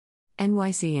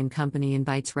NYC and Company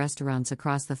invites restaurants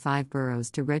across the 5 boroughs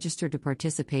to register to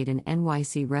participate in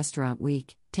NYC Restaurant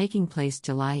Week, taking place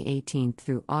July 18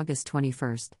 through August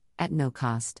 21, at no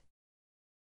cost.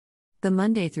 The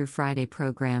Monday through Friday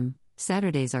program,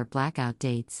 Saturdays are blackout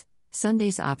dates,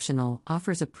 Sundays optional,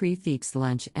 offers a prix-fixe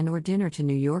lunch and/or dinner to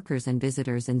New Yorkers and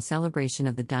visitors in celebration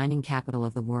of the dining capital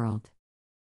of the world.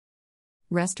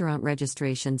 Restaurant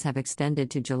registrations have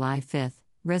extended to July 5,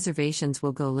 reservations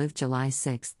will go live July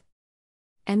 6.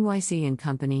 NYC and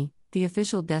Company, the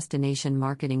official destination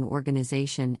marketing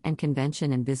organization and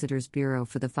Convention and Visitors Bureau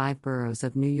for the 5 boroughs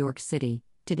of New York City,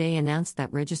 today announced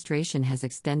that registration has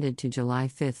extended to July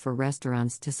 5 for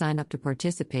restaurants to sign up to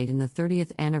participate in the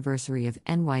 30th anniversary of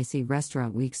NYC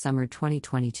Restaurant Week Summer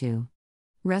 2022.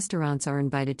 Restaurants are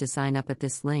invited to sign up at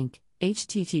this link,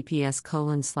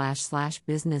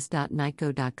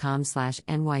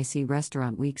 https://business.nightgo.com/NYC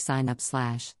Restaurant Week sign up/.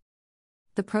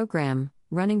 The program,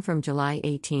 running from July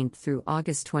 18 through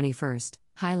August 21,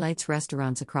 highlights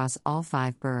restaurants across all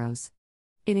 5 boroughs.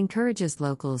 It encourages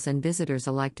locals and visitors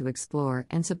alike to explore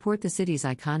and support the city's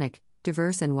iconic,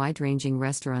 diverse and wide-ranging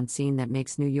restaurant scene that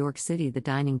makes New York City the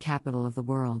dining capital of the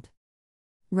world.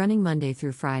 Running Monday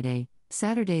through Friday,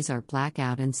 Saturdays are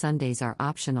blackout and Sundays are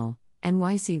optional,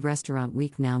 NYC Restaurant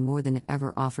Week now more than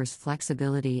ever offers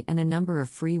flexibility and a number of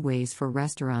free ways for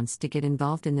restaurants to get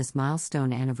involved in this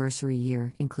milestone anniversary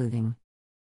year, including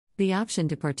the option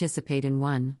to participate in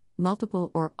one, multiple,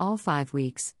 or all 5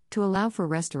 weeks, to allow for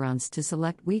restaurants to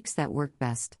select weeks that work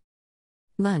best.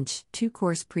 Lunch,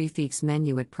 2-course prix-fixe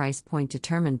menu at price point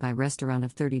determined by restaurant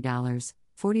of $30,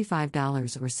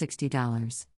 $45, or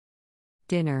 $60.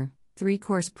 Dinner,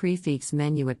 3-course prix-fixe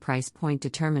menu at price point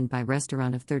determined by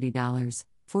restaurant of $30,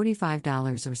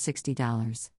 $45, or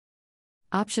 $60.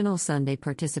 Optional Sunday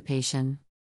participation.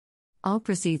 All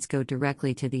proceeds go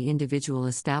directly to the individual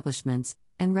establishments,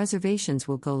 and reservations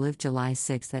will go live July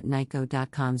 6 at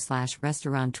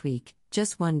nightgo.com/restaurantweek,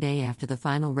 just one day after the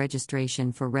final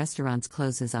registration for restaurants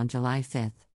closes on July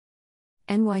 5.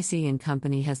 NYC and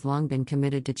Company has long been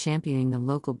committed to championing the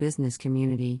local business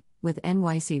community, with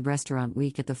NYC Restaurant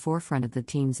Week at the forefront of the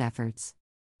team's efforts.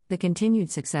 The continued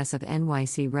success of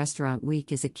NYC Restaurant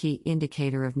Week is a key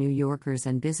indicator of New Yorkers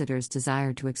and visitors'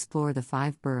 desire to explore the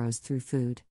 5 boroughs through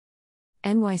food.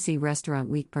 NYC Restaurant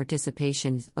Week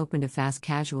participation is open to fast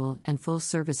casual and full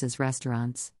services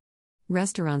restaurants.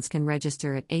 Restaurants can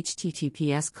register at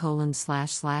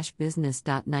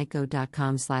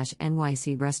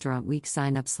https://business.nightgo.com/NYC Restaurant Week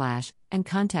sign up/ and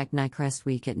contact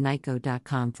NYCRestWeek at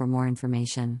nightgo.com for more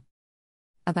information.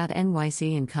 About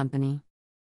NYC and Company.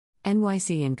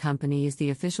 NYC and Company is the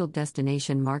official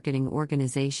destination marketing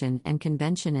organization and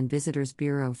Convention and Visitors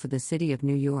Bureau for the City of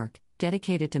New York,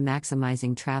 dedicated to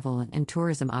maximizing travel and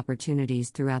tourism opportunities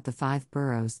throughout the 5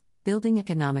 boroughs, building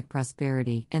economic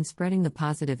prosperity and spreading the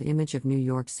positive image of New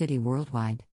York City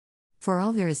worldwide. For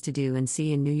all there is to do and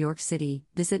see in New York City,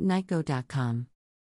 visit nightgo.com.